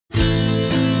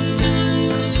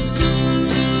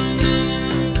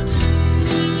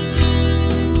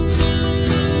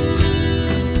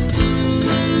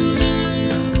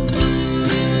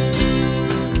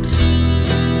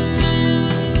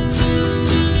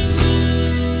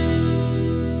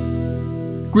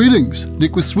Greetings,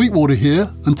 Nick with Sweetwater here,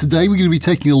 and today we're going to be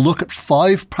taking a look at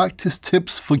 5 practice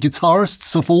tips for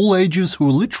guitarists of all ages who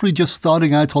are literally just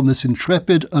starting out on this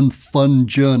intrepid and fun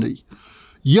journey.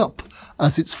 Yup,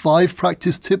 as its 5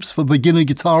 practice tips for beginner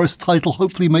guitarists title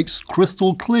hopefully makes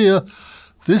crystal clear,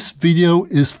 this video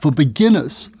is for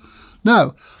beginners.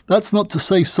 Now, that's not to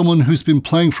say someone who's been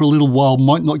playing for a little while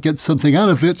might not get something out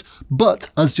of it, but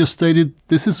as just stated,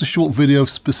 this is a short video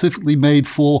specifically made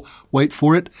for, wait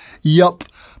for it, yup,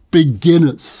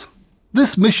 beginners.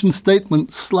 This mission statement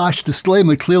 /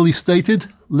 disclaimer clearly stated,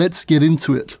 let's get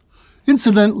into it.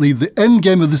 Incidentally, the end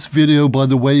game of this video, by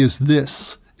the way, is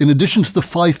this. In addition to the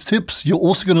 5 tips, you're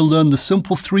also going to learn the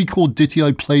simple 3-chord ditty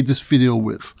I played this video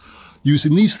with,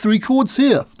 using these 3 chords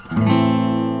here.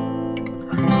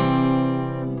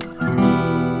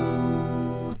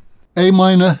 A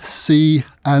minor, C,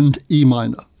 and E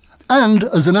minor. And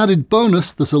as an added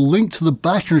bonus, there's a link to the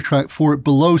backing track for it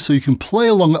below so you can play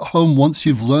along at home once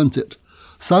you've learnt it.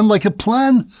 Sound like a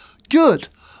plan? Good!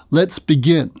 Let's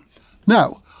begin.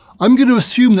 Now, I'm going to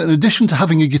assume that in addition to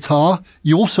having a guitar,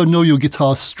 you also know your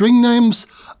guitar's string names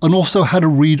and also how to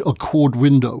read a chord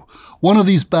window. One of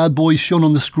these bad boys shown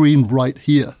on the screen right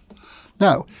here.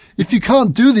 Now, if you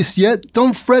can't do this yet,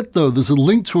 don't fret though. There's a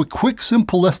link to a quick,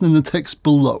 simple lesson in the text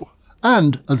below.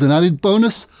 And as an added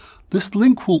bonus, this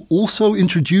link will also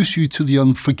introduce you to the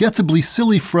unforgettably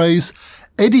silly phrase,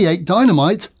 Eddie ain't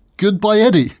dynamite, goodbye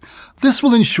Eddie. This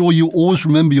will ensure you always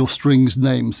remember your strings'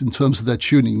 names in terms of their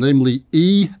tuning, namely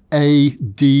E, A,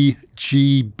 D,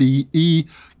 G, B, E,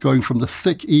 going from the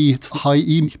thick E to the high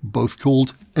E, both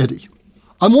called Eddie.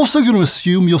 I'm also going to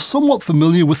assume you're somewhat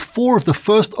familiar with 4 of the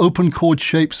first open chord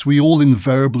shapes we all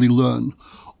invariably learn.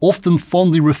 Often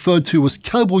fondly referred to as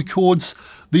cowboy chords,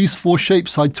 these 4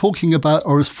 shapes I'm talking about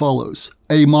are as follows.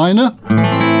 A minor,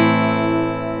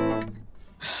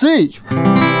 C,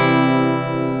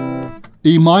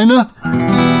 E minor,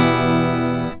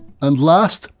 and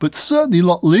last, but certainly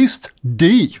not least,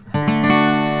 D.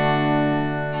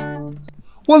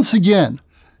 Once again,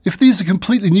 if these are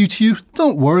completely new to you,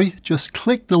 don't worry, just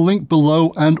click the link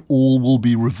below and all will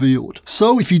be revealed.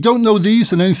 So if you don't know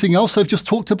these and anything else I've just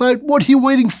talked about, what are you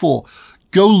waiting for?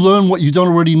 Go learn what you don't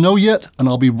already know yet, and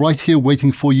I'll be right here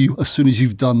waiting for you as soon as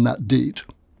you've done that deed.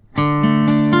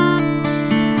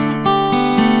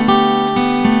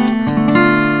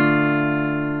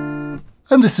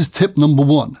 And this is tip number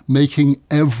 1, making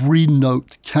every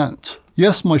note count.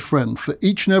 Yes, my friend, for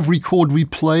each and every chord we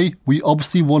play, we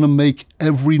obviously want to make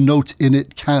every note in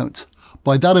it count.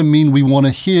 By that I mean we want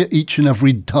to hear each and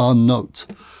every darn note.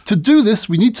 To do this,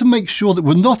 we need to make sure that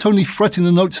we're not only fretting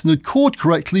the notes in the chord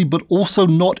correctly, but also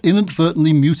not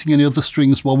inadvertently muting any other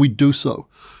strings while we do so.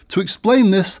 To explain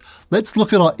this, let's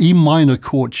look at our E minor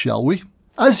chord, shall we?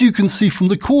 As you can see from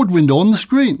the chord window on the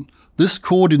screen, this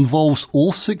chord involves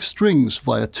all 6 strings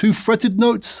via 2 fretted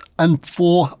notes and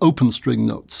 4 open string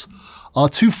notes. Our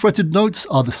 2 fretted notes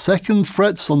are the 2nd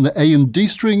frets on the A and D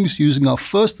strings using our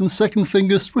 1st and 2nd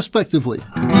fingers respectively.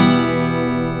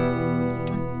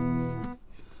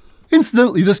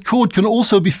 Incidentally, this chord can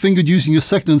also be fingered using your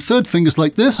 2nd and 3rd fingers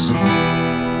like this,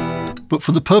 but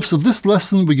for the purpose of this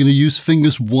lesson we're going to use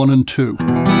fingers 1 and 2.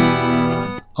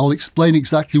 I'll explain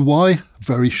exactly why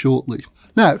very shortly.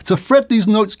 Now, to fret these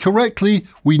notes correctly,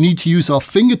 we need to use our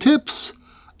fingertips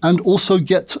and also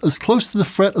get as close to the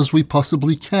fret as we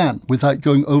possibly can without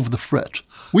going over the fret.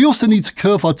 We also need to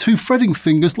curve our 2 fretting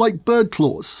fingers like bird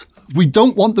claws. We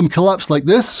don't want them collapsed like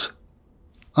this.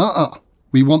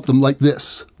 We want them like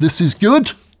this. This is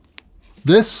good.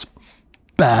 This,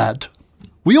 bad.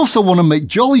 We also want to make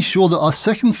jolly sure that our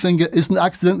 2nd finger isn't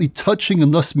accidentally touching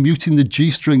and thus muting the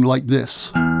G string like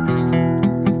this.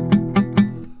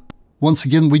 Once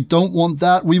again, we don't want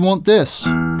that, we want this.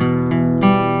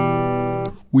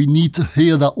 We need to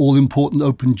hear that all-important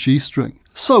open G string.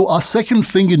 So our 2nd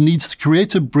finger needs to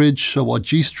create a bridge so our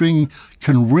G string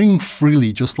can ring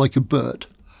freely just like a bird.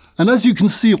 And as you can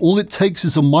see, all it takes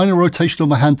is a minor rotation of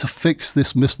my hand to fix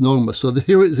this misnomer. So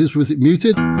here it is with it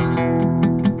muted.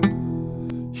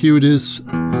 Here it is,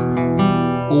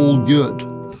 all good.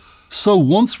 So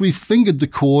once we've fingered the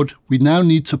chord, we now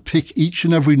need to pick each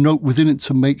and every note within it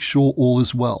to make sure all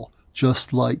is well,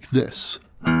 just like this.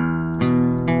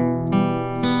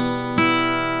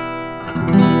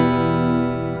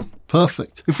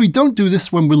 Perfect. If we don't do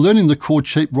this when we're learning the chord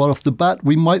shape right off the bat,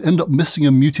 we might end up missing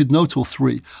a muted note or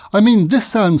 3. I mean, this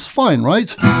sounds fine,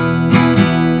 right?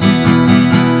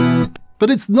 But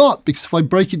it's not, because if I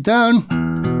break it down,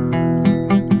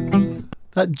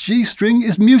 that G string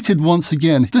is muted once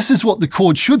again. This is what the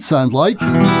chord should sound like.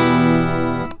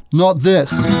 Not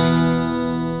this.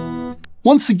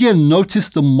 Once again, notice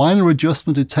the minor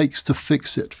adjustment it takes to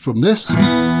fix it. From this, I'm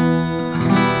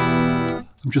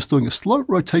just doing a slow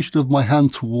rotation of my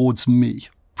hand towards me.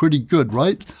 Pretty good,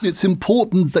 right? It's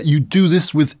important that you do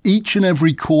this with each and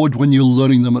every chord when you're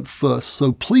learning them at first.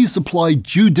 So please apply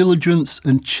due diligence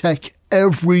and check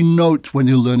every note when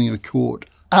you're learning a chord.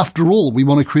 After all, we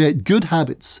want to create good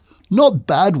habits, not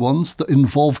bad ones that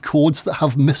involve chords that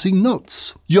have missing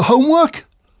notes. Your homework?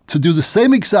 To do the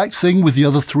same exact thing with the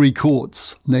other three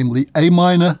chords, namely A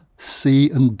minor, C,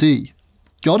 and D.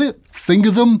 Got it? Finger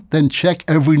them, then check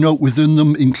every note within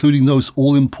them, including those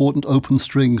all-important open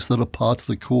strings that are part of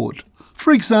the chord.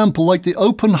 For example, like the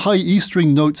open high E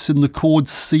string notes in the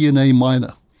chords C and A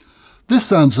minor. This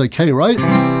sounds okay, right?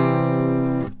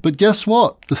 But guess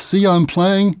what? The C I'm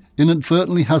playing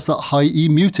inadvertently has that high E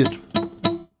muted.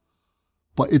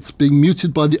 But it's being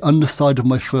muted by the underside of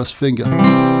my first finger.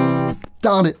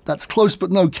 Darn it, that's close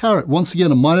but no carrot. Once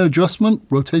again, a minor adjustment,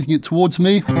 rotating it towards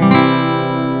me.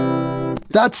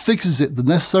 That fixes it. The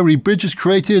necessary bridge is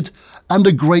created and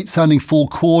a great sounding full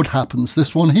chord happens.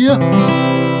 This one here.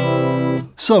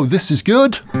 So this is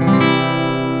good.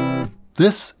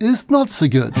 This is not so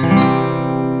good.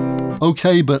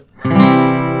 Okay, but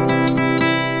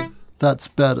that's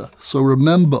better. So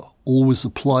remember, always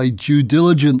apply due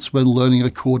diligence when learning a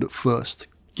chord at first.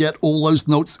 Get all those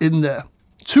notes in there.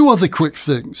 Two other quick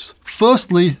things.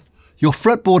 Firstly, your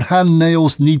fretboard hand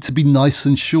nails need to be nice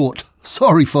and short.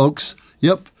 Sorry, folks.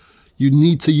 Yep, you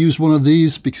need to use one of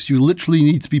these because you literally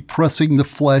need to be pressing the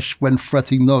flesh when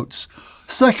fretting notes.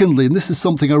 Secondly, and this is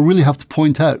something I really have to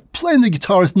point out, playing the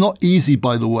guitar is not easy,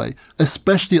 by the way,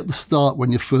 especially at the start when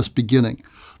you're first beginning.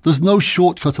 There's no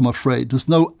shortcut, I'm afraid. There's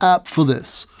no app for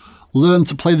this. Learn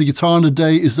to play the guitar in a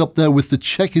day is up there with the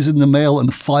check is in the mail and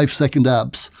 5-second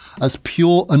abs, as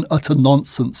pure and utter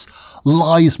nonsense.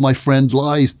 Lies, my friend,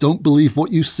 lies. Don't believe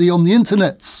what you see on the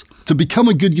internets. To become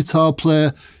a good guitar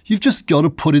player, you've just got to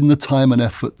put in the time and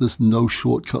effort. There's no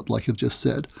shortcut, like I've just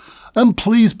said. And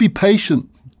please be patient.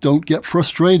 Don't get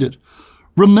frustrated.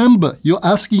 Remember, you're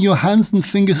asking your hands and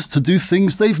fingers to do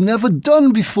things they've never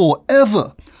done before,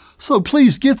 ever. So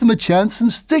please give them a chance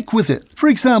and stick with it. For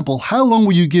example, how long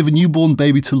will you give a newborn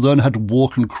baby to learn how to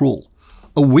walk and crawl?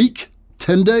 A week?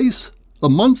 10 days? A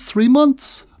month? 3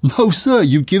 months? No, sir,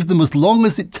 you give them as long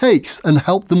as it takes and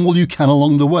help them all you can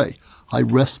along the way. I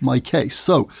rest my case.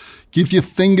 So, give your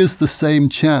fingers the same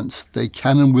chance. They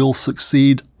can and will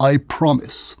succeed, I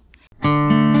promise.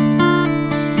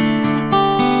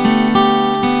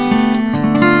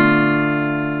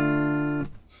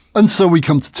 And so we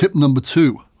come to tip number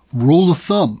 2. Rule of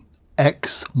thumb,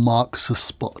 X marks a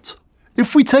spot.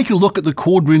 If we take a look at the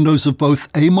chord windows of both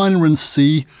A minor and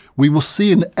C, we will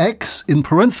see an X in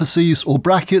parentheses or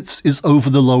brackets is over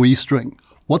the low E string.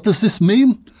 What does this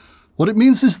mean? What it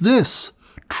means is this.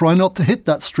 Try not to hit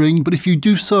that string, but if you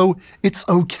do so, it's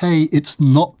okay. It's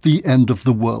not the end of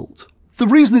the world. The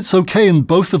reason it's okay in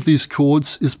both of these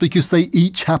chords is because they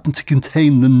each happen to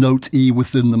contain the note E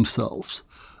within themselves.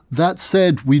 That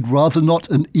said, we'd rather not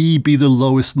an E be the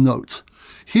lowest note.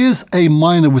 Here's A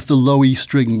minor with the low E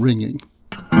string ringing.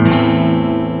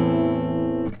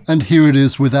 And here it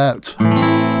is without.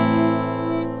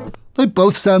 They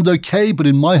both sound okay, but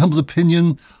in my humble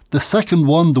opinion, the second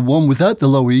one, the one without the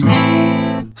low E,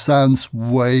 sounds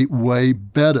way, way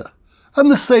better. And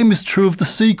the same is true of the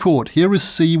C chord. Here is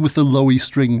C with the low E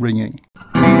string ringing.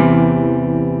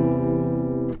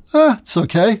 It's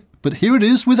okay, but here it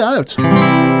is without.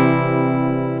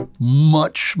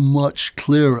 Much, much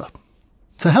clearer.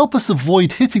 To help us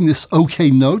avoid hitting this okay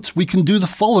note, we can do the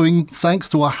following thanks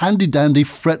to our handy-dandy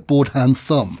fretboard hand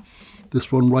thumb.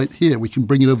 This one right here, we can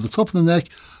bring it over the top of the neck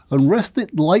and rest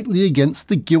it lightly against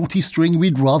the guilty string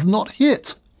we'd rather not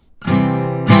hit.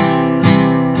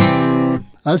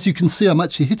 As you can see, I'm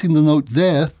actually hitting the note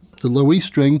there, the low E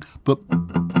string, but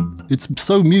it's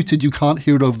so muted you can't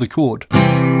hear it over the chord.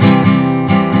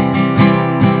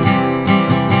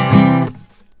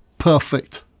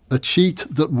 Perfect. A cheat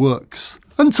that works.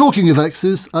 And talking of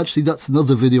X's, actually that's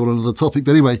another video on another topic,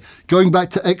 but anyway, going back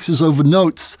to X's over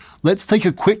notes, let's take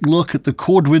a quick look at the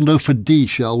chord window for D,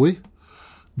 shall we?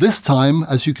 This time,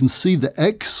 as you can see, the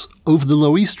X over the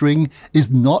low E string is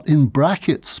not in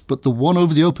brackets, but the one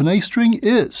over the open A string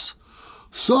is.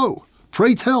 So,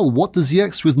 pray tell, what does the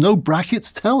X with no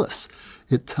brackets tell us?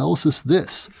 It tells us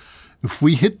this. If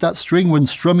we hit that string when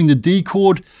strumming the D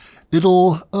chord,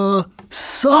 it'll,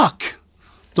 suck.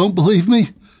 Don't believe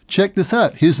me? Check this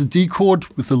out. Here's the D chord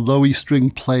with the low E string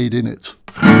played in it.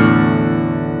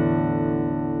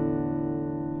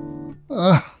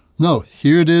 No,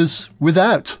 here it is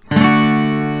without.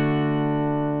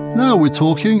 Now we're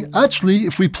talking. Actually,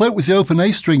 if we play it with the open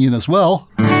A string in as well,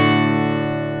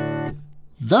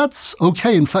 that's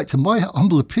okay. In fact, in my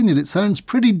humble opinion, it sounds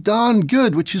pretty darn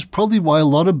good, which is probably why a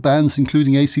lot of bands,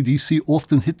 including AC/DC,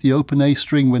 often hit the open A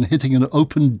string when hitting an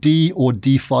open D or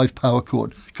D5 power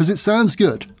chord, because it sounds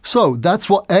good. So that's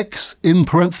what X in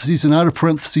parentheses and out of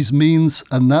parentheses means,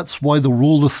 and that's why the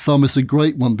rule of thumb is a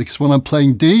great one, because when I'm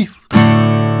playing D,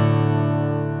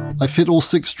 I fit all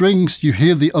 6 strings. You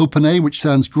hear the open A, which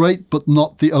sounds great, but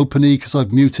not the open E because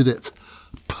I've muted it.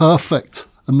 Perfect.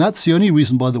 And that's the only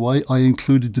reason, by the way, I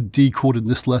included the D chord in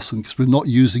this lesson, because we're not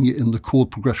using it in the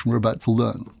chord progression we're about to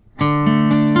learn.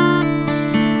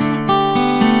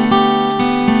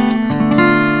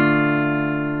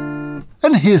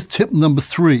 And here's tip number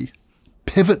 3,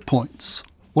 pivot points.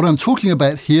 What I'm talking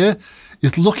about here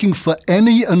is looking for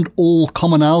any and all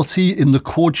commonality in the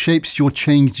chord shapes you're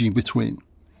changing between.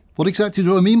 What exactly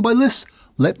do I mean by this?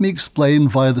 Let me explain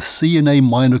via the C and A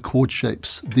minor chord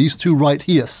shapes. These two right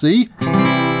here, C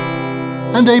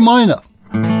and A minor.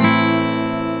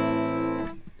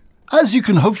 As you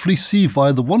can hopefully see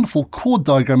via the wonderful chord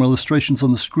diagram illustrations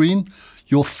on the screen,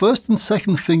 your first and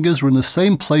second fingers are in the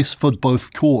same place for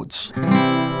both chords.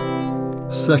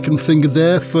 Second finger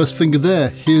there, first finger there.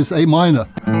 Here's A minor.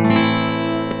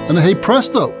 And hey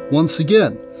presto, once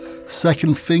again.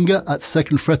 Second finger at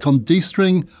second fret on D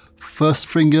string, first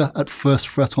finger at first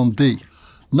fret on B.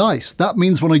 Nice, that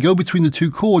means when I go between the two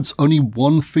chords, only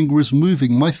one finger is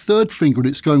moving, my third finger, and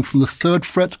it's going from the third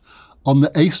fret on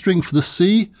the A string for the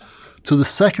C to the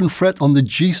second fret on the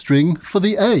G string for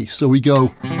the A. So we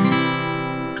go.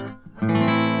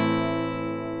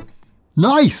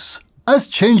 Nice! As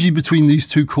changing between these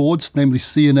two chords, namely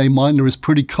C and A minor, is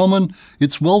pretty common,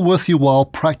 it's well worth your while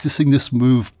practicing this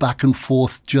move back and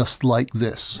forth just like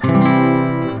this.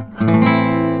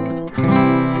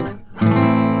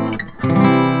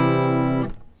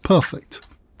 Perfect.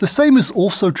 The same is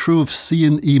also true of C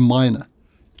and E minor.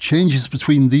 Changes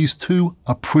between these two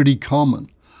are pretty common.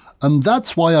 And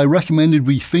that's why I recommended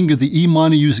we finger the E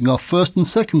minor using our first and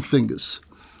second fingers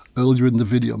earlier in the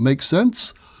video. Make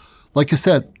sense? Like I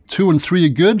said, 2 and 3 are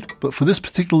good, but for this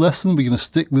particular lesson, we're going to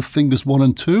stick with fingers 1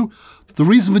 and 2. The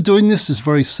reason for doing this is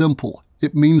very simple.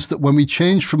 It means that when we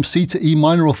change from C to E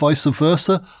minor or vice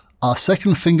versa, our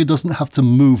second finger doesn't have to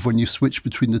move when you switch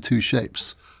between the two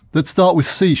shapes. Let's start with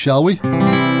C, shall we?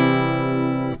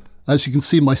 As you can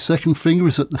see, my second finger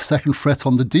is at the second fret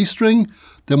on the D string.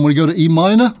 Then when we go to E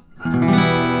minor,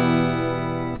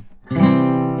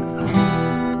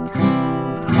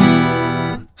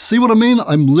 see what I mean?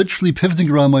 I'm literally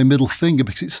pivoting around my middle finger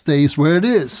because it stays where it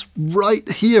is, right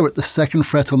here at the second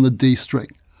fret on the D string.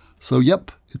 So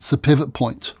yep, it's a pivot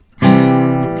point.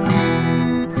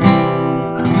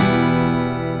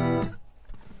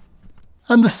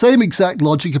 And the same exact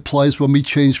logic applies when we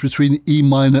change between E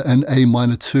minor and A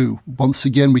minor too. Once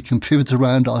again, we can pivot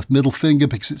around our middle finger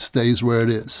because it stays where it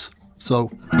is. So,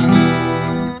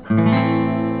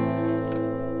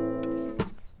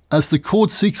 as the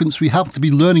chord sequence we happen to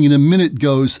be learning in a minute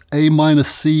goes, A minor,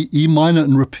 C, E minor,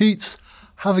 and repeats,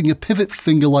 having a pivot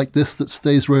finger like this that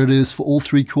stays where it is for all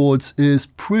 3 chords is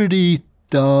pretty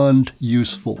darned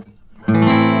useful.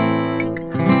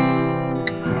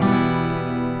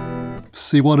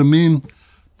 See what I mean?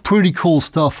 Pretty cool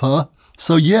stuff, huh?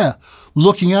 So yeah,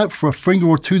 looking out for a finger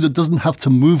or two that doesn't have to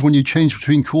move when you change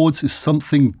between chords is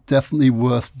something definitely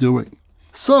worth doing.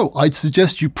 So I'd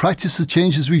suggest you practice the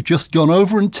changes we've just gone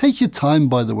over and take your time,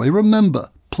 by the way. Remember,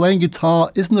 playing guitar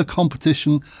isn't a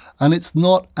competition and it's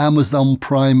not Amazon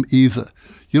Prime either.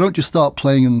 You don't just start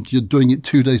playing and you're doing it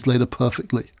 2 days later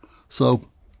perfectly. So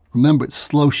remember, it's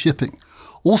slow shipping.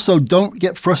 Also, don't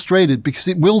get frustrated because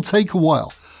it will take a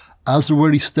while. As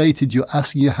already stated, you're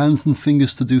asking your hands and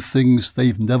fingers to do things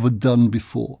they've never done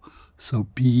before. So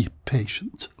be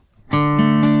patient.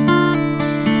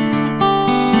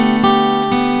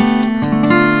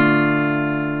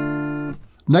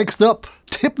 Next up,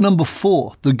 tip number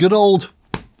 4, the good old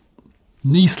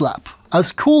knee slap.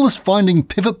 As cool as finding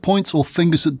pivot points or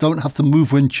fingers that don't have to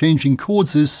move when changing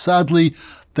chords is, sadly,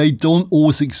 they don't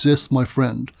always exist, my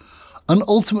friend. And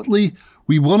ultimately,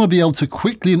 we want to be able to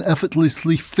quickly and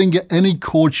effortlessly finger any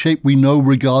chord shape we know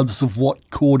regardless of what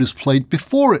chord is played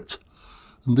before it.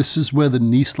 And this is where the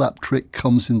knee slap trick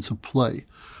comes into play.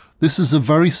 This is a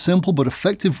very simple but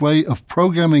effective way of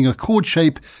programming a chord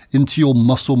shape into your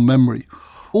muscle memory.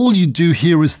 All you do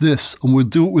here is this, and we'll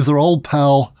do it with our old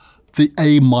pal, the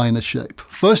A minor shape.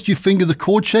 First you finger the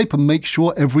chord shape and make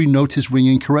sure every note is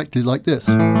ringing correctly like this.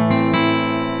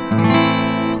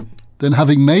 Then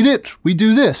having made it, we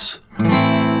do this.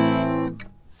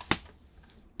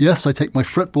 Yes, I take my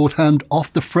fretboard hand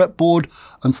off the fretboard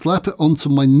and slap it onto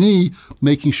my knee,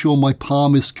 making sure my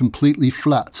palm is completely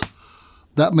flat.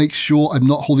 That makes sure I'm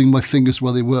not holding my fingers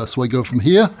where they were. So I go from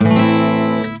here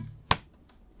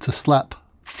to slap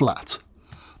flat.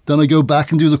 Then I go back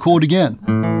and do the chord again.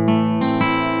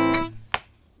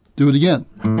 Do it again.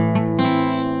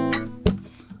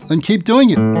 And keep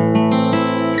doing it,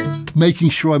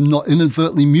 making sure I'm not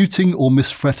inadvertently muting or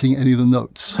misfretting any of the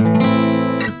notes.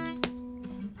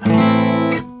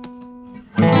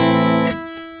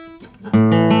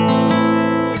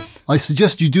 I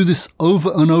suggest you do this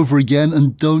over and over again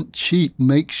and don't cheat.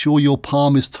 Make sure your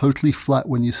palm is totally flat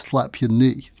when you slap your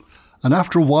knee. And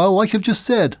after a while, like I've just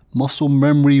said, muscle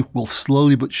memory will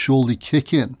slowly but surely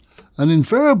kick in. And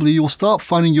invariably, you'll start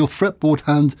finding your fretboard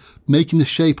hand making the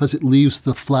shape as it leaves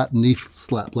the flat knee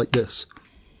slap, like this.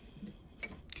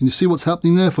 Can you see what's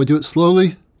happening there? If I do it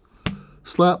slowly,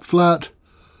 slap, flat,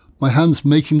 my hand's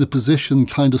making the position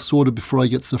kind of sort of before I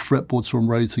get to the fretboard, so I'm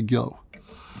ready to go.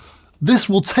 This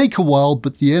will take a while,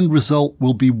 but the end result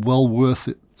will be well worth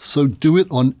it. So do it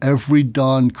on every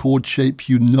darn chord shape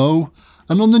you know,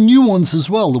 and on the new ones as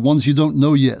well, the ones you don't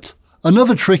know yet.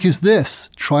 Another trick is this.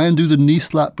 Try and do the knee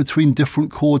slap between different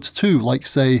chords too, like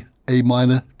say A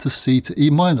minor to C to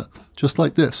E minor, just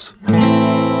like this.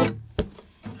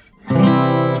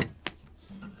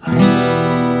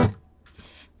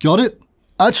 Got it?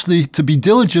 Actually, to be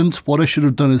diligent, what I should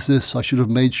have done is this. I should have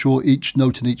made sure each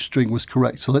note in each string was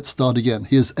correct. So let's start again.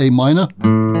 Here's A minor.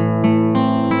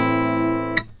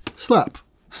 Slap.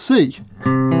 C.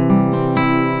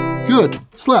 Good.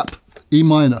 Slap. E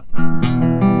minor.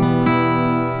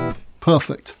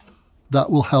 Perfect.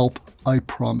 That will help, I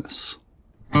promise.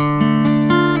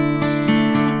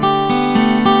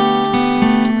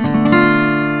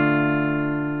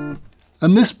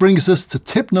 And this brings us to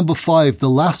tip number 5, the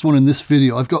last one in this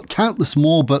video. I've got countless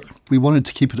more, but we wanted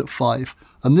to keep it at 5.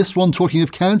 And this one, talking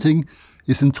of counting,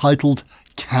 is entitled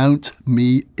Count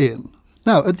Me In.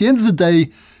 Now, at the end of the day,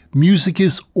 music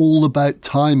is all about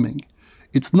timing.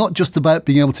 It's not just about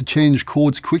being able to change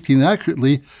chords quickly and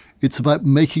accurately, it's about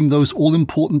making those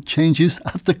all-important changes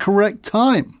at the correct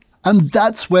time. And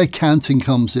that's where counting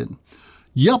comes in.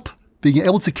 Yup. Being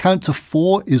able to count to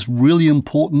 4 is really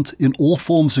important in all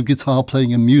forms of guitar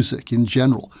playing and music in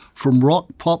general. From rock,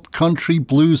 pop, country,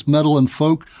 blues, metal, and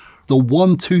folk, the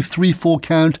 1, 2, 3, 4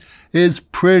 count is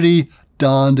pretty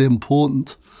darned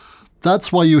important.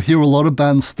 That's why you hear a lot of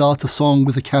bands start a song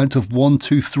with a count of 1,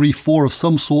 2, 3, 4 of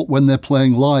some sort when they're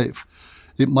playing live.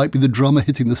 It might be the drummer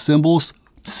hitting the cymbals,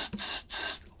 tss, tss,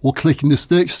 tss, or clicking the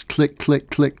sticks, click, click,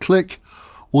 click, click,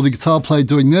 or the guitar player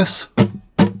doing this.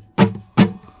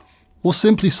 Or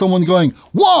simply someone going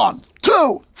 1,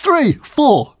 2, 3,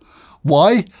 4.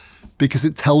 Why? Because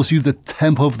it tells you the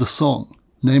tempo of the song,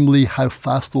 namely how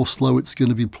fast or slow it's going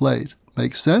to be played.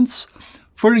 Make sense?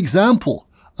 For example,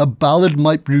 a ballad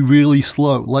might be really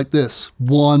slow, like this.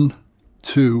 1,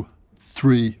 2,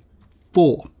 3,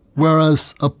 4.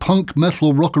 Whereas a punk, metal,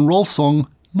 or rock and roll song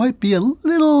might be a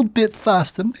little bit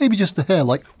faster, maybe just a hair,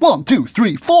 like 1, 2,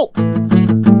 3, 4.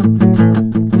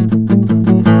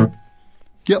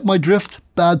 Get my drift?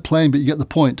 Bad playing, but you get the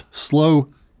point. Slow,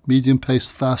 medium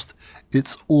pace, fast.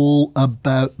 It's all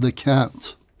about the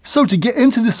count. So to get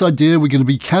into this idea, we're going to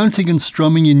be counting and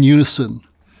strumming in unison.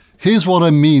 Here's what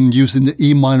I mean using the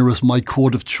E minor as my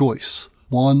chord of choice.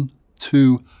 1,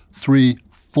 2, 3,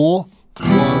 4.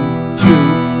 1, 2,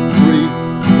 3,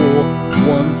 4.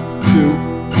 1,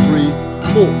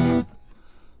 2, 3, 4.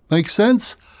 Make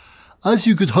sense? As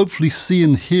you could hopefully see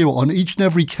and hear, on each and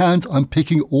every count, I'm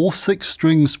picking all 6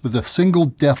 strings with a single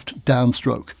deft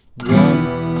downstroke. 1, 2,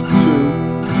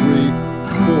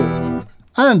 3, 4.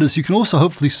 And as you can also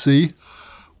hopefully see,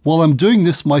 while I'm doing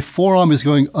this, my forearm is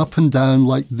going up and down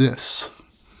like this.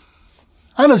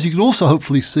 And as you can also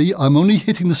hopefully see, I'm only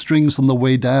hitting the strings on the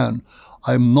way down.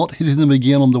 I'm not hitting them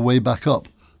again on the way back up.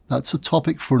 That's a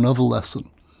topic for another lesson.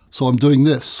 So I'm doing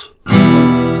this. 1,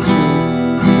 2,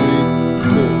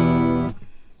 3, 4.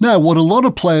 Now, what a lot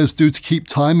of players do to keep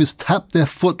time is tap their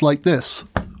foot like this.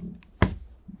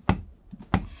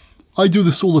 I do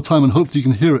this all the time and hopefully you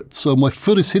can hear it. So my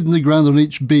foot is hitting the ground on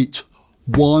each beat.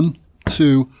 1,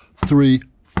 2, 3,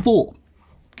 4.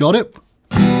 Got it?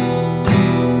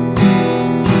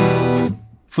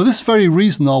 For this very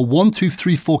reason, our 1, 2,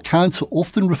 3, 4 counts are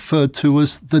often referred to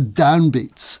as the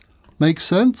downbeats. Make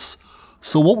sense?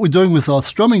 So what we're doing with our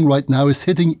strumming right now is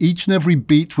hitting each and every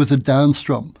beat with a down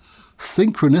strum.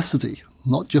 Synchronicity,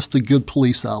 not just a good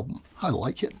Police album. I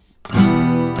like it.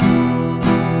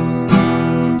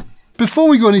 Before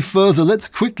we go any further, let's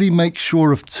quickly make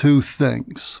sure of 2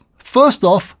 things. First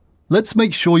off, Let's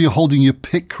make sure you're holding your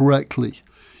pick correctly.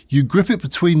 You grip it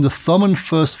between the thumb and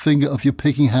first finger of your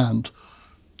picking hand,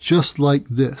 just like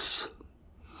this.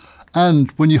 And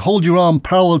when you hold your arm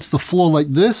parallel to the floor like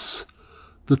this,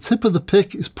 the tip of the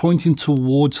pick is pointing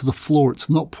towards the floor. It's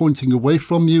not pointing away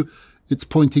from you, it's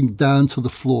pointing down to the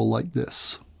floor like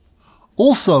this.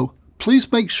 Also, please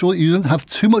make sure you don't have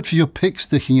too much of your pick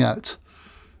sticking out.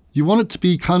 You want it to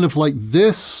be kind of like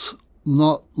this,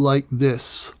 not like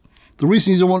this. The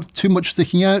reason you don't want too much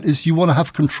sticking out is you want to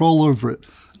have control over it.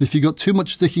 And if you've got too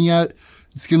much sticking out,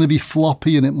 it's going to be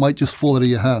floppy and it might just fall out of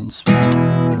your hands.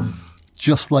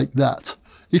 Just like that.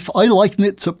 If I liken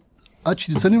it to...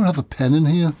 Actually, does anyone have a pen in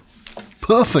here?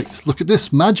 Perfect. Look at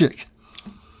this. Magic.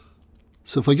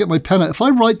 So if I get my pen out, if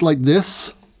I write like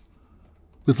this,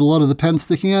 with a lot of the pen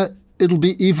sticking out, it'll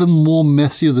be even more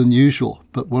messier than usual.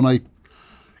 But when I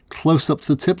close up to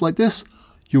the tip like this,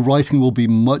 your writing will be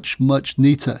much, much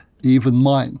neater. Even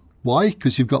mine. Why?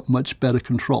 Because you've got much better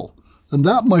control. And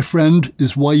that, my friend,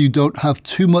 is why you don't have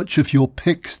too much of your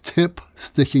pick's tip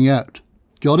sticking out.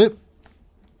 Got it?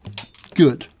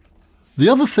 Good. The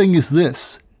other thing is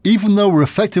this. Even though we're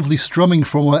effectively strumming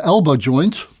from our elbow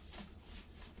joint,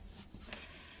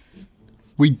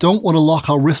 we don't want to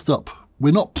lock our wrist up.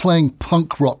 We're not playing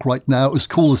punk rock right now, as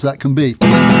cool as that can be.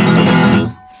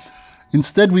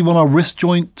 Instead, we want our wrist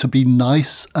joint to be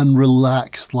nice and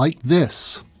relaxed, like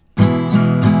this.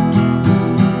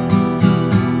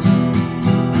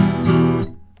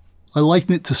 I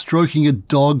liken it to stroking a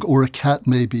dog or a cat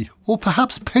maybe, or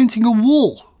perhaps painting a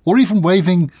wall, or even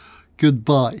waving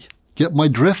goodbye. Get my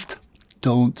drift?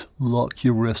 Don't lock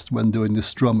your wrist when doing this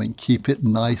strumming. Keep it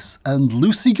nice and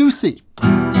loosey-goosey.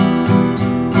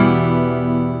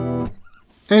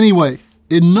 Anyway,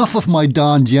 enough of my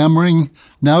darn yammering.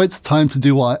 Now it's time to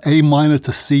do our A minor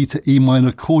to C to E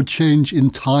minor chord change in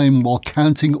time while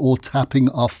counting or tapping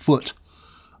our foot.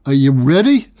 Are you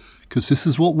ready? Because this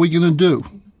is what we're going to do.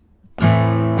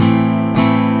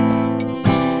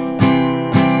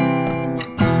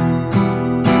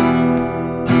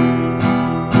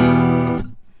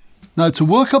 Now to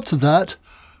work up to that,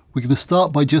 we're going to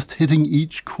start by just hitting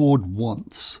each chord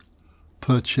once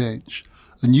per change.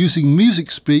 And using music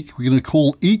speak, we're going to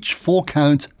call each 4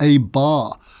 count a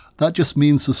bar. That just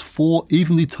means there's 4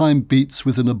 evenly timed beats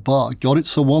within a bar. Got it?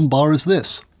 So 1 bar is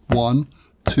this. 1,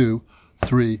 2,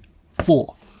 3,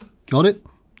 4. Got it?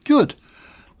 Good.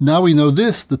 Now we know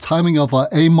this. The timing of our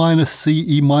A minor, C,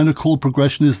 E minor chord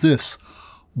progression is this.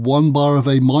 1 bar of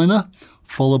A minor,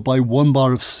 followed by 1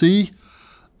 bar of C,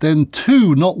 then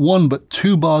 2, not 1, but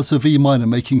 2 bars of E minor,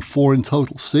 making 4 in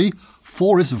total. See?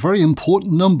 4 is a very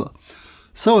important number.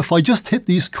 So if I just hit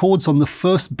these chords on the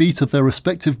first beat of their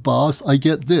respective bars, I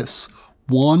get this.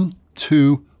 1,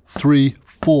 2, 3,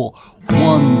 4.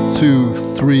 1, 2,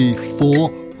 3, 4.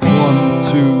 1,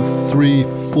 2, 3,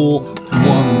 4.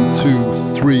 1,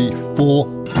 2, 3, 4.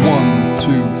 1,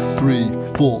 2,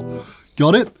 3, 4.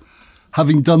 Got it?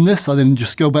 Having done this, I then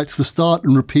just go back to the start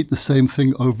and repeat the same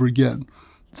thing over again.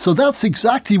 So that's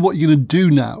exactly what you're going to do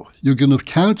now. You're going to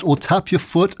count or tap your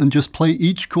foot and just play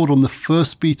each chord on the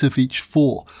first beat of each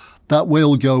 4. That way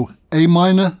it'll go A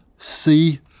minor,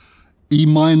 C, E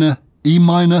minor,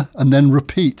 and then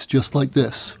repeat just like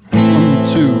this. 1,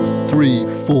 2, 3,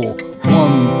 4.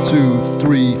 1, 2,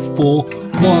 3, 4.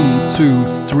 1, 2,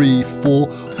 3, 4.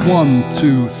 1,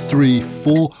 2, 3,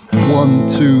 4. 1,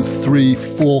 2, 3,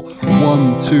 4.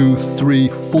 1, 2, 3,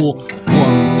 4.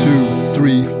 1, 2,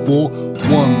 3, 4.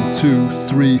 1, 2,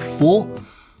 3, 4.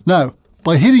 Now,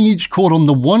 by hitting each chord on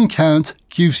the 1 count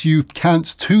gives you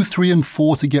counts 2, 3, and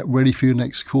 4 to get ready for your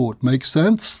next chord. Make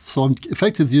sense? So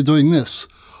effectively you're doing this.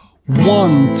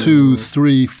 1, 2,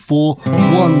 3, 4.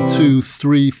 1, 2,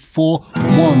 3, 4.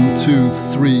 1, 2,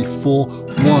 3, 4. 1,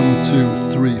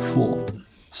 2, 3, 4.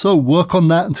 So work on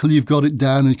that until you've got it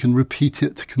down and can repeat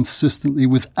it consistently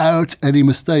without any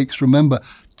mistakes. Remember,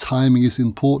 timing is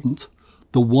important.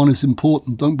 The 1 is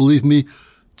important. Don't believe me?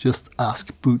 Just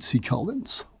ask Bootsy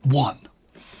Collins. 1.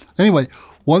 Anyway,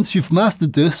 once you've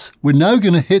mastered this, we're now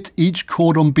going to hit each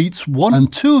chord on beats 1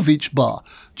 and 2 of each bar,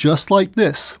 just like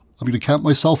this. I'm going to count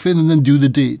myself in and then do the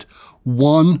deed.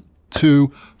 1,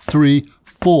 2, 3,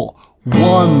 4.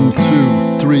 1,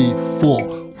 2, 3, 4.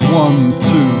 1,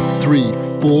 2, 3,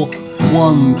 4.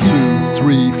 1, 2,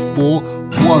 3, 4.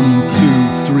 1,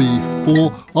 2, 3,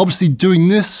 4. Obviously doing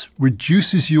this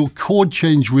reduces your chord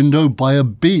change window by a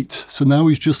beat. So now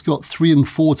we've just got 3 and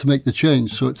 4 to make the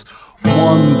change. So it's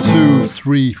 1, 2,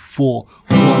 3, 4.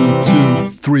 1, 2,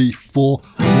 3, 4.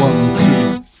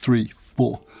 1, 2, 3,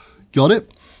 4. Got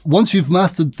it? Once you've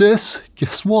mastered this,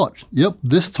 guess what? Yep,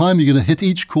 this time you're going to hit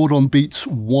each chord on beats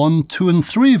 1, 2, and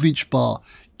 3 of each bar.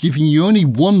 giving you only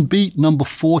one beat, number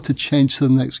 4, to change to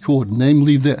the next chord,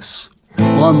 namely this.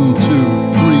 1, 2,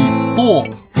 3, 4.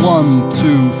 1,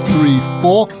 2, 3,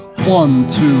 4. 1,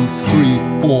 2,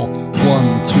 3, 4.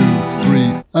 1, 2,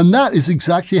 3. And that is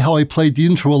exactly how I played the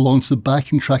intro along to the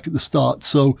backing track at the start,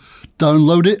 so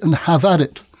download it and have at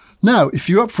it. Now, if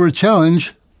you're up for a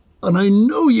challenge, and I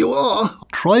know you are,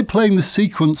 try playing the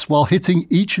sequence while hitting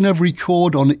each and every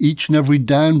chord on each and every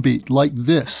downbeat, like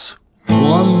this.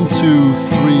 1, 2,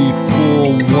 3,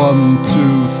 4, 1,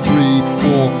 2, 3,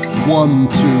 4, 1,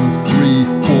 2, 3,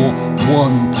 4,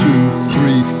 1, 2,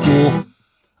 3, 4.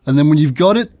 And then when you've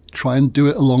got it, try and do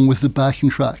it along with the backing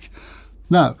track.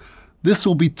 Now, this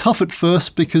will be tough at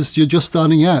first because you're just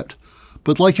starting out.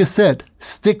 But like I said,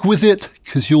 stick with it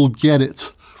because you'll get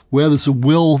it. Where there's a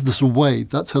will, there's a way.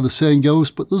 That's how the saying goes,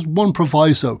 but there's one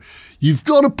proviso. You've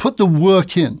got to put the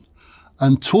work in.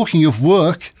 And talking of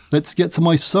work, let's get to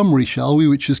my summary, shall we,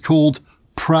 which is called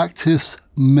Practice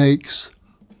Makes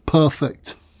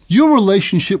Perfect. Your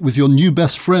relationship with your new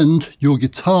best friend, your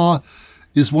guitar,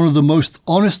 is one of the most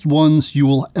honest ones you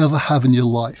will ever have in your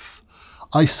life.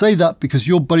 I say that because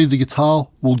your buddy the guitar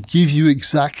will give you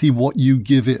exactly what you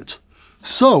give it.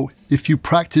 So, if you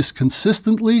practice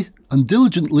consistently and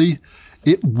diligently,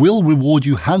 it will reward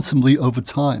you handsomely over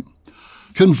time.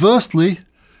 Conversely,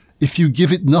 if you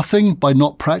give it nothing by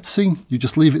not practicing, you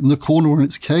just leave it in the corner in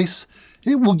its case,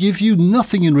 it will give you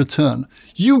nothing in return.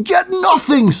 You get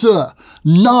nothing, sir!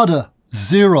 Nada.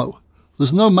 Zero.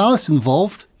 There's no malice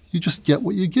involved. You just get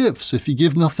what you give. So if you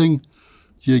give nothing,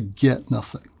 you get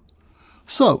nothing.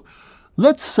 So,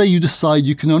 let's say you decide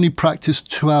you can only practice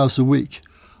 2 hours a week.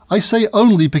 I say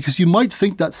only because you might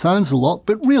think that sounds a lot,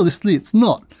 but realistically it's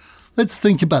not. Let's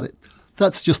think about it.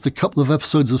 That's just a couple of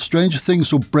episodes of Stranger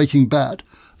Things or Breaking Bad.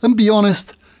 And be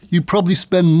honest, you probably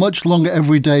spend much longer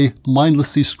every day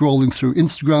mindlessly scrolling through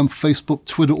Instagram, Facebook,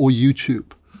 Twitter, or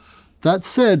YouTube. That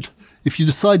said, if you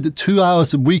decide that 2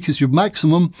 hours a week is your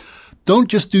maximum, don't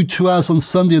just do 2 hours on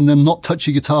Sunday and then not touch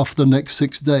your guitar for the next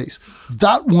 6 days.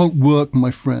 That won't work,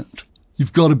 my friend.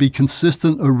 You've got to be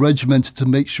consistent and regimented to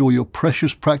make sure your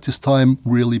precious practice time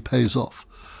really pays off.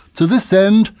 To this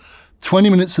end, 20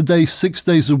 minutes a day, 6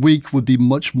 days a week would be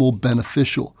much more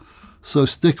beneficial. So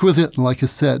stick with it, and like I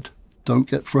said, don't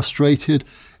get frustrated.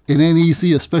 It ain't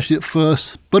easy, especially at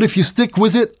first. But if you stick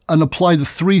with it and apply the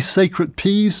 3 sacred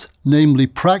P's, namely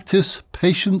practice,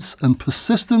 patience, and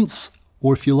persistence,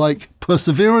 or if you like,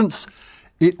 perseverance,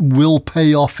 it will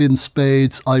pay off in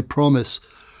spades, I promise.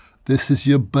 This is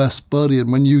your best buddy,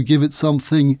 and when you give it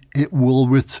something, it will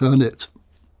return it.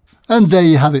 And there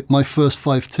you have it, my first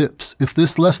 5 tips. If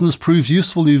this lesson has proved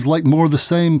useful and you'd like more of the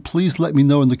same, please let me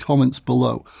know in the comments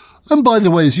below. And by the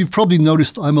way, as you've probably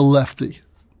noticed, I'm a lefty.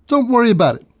 Don't worry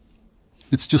about it.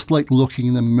 It's just like looking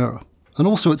in a mirror. And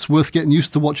also it's worth getting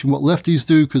used to watching what lefties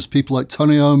do, because people like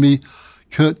Tony Iommi,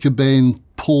 Kurt Cobain,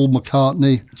 Paul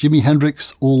McCartney, Jimi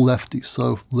Hendrix, all lefties.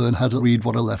 So learn how to read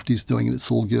what a lefty's doing and it's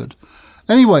all good.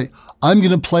 Anyway, I'm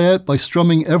going to play out by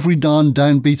strumming every darn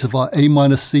downbeat of our A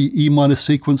minor C, E minor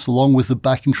sequence along with the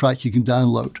backing track you can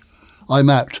download. I'm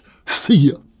out. See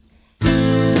ya.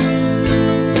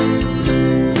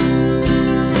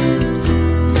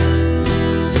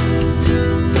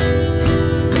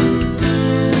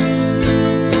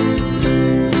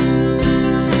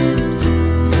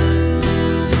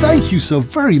 Thank you so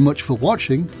very much for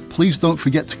watching. Please don't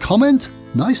forget to comment,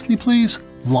 nicely please,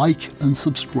 like and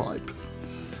subscribe.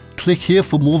 Click here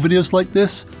for more videos like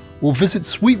this, or visit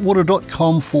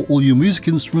Sweetwater.com for all your music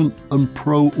instrument and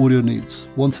pro audio needs.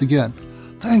 Once again,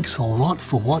 thanks a lot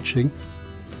for watching.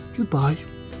 Goodbye.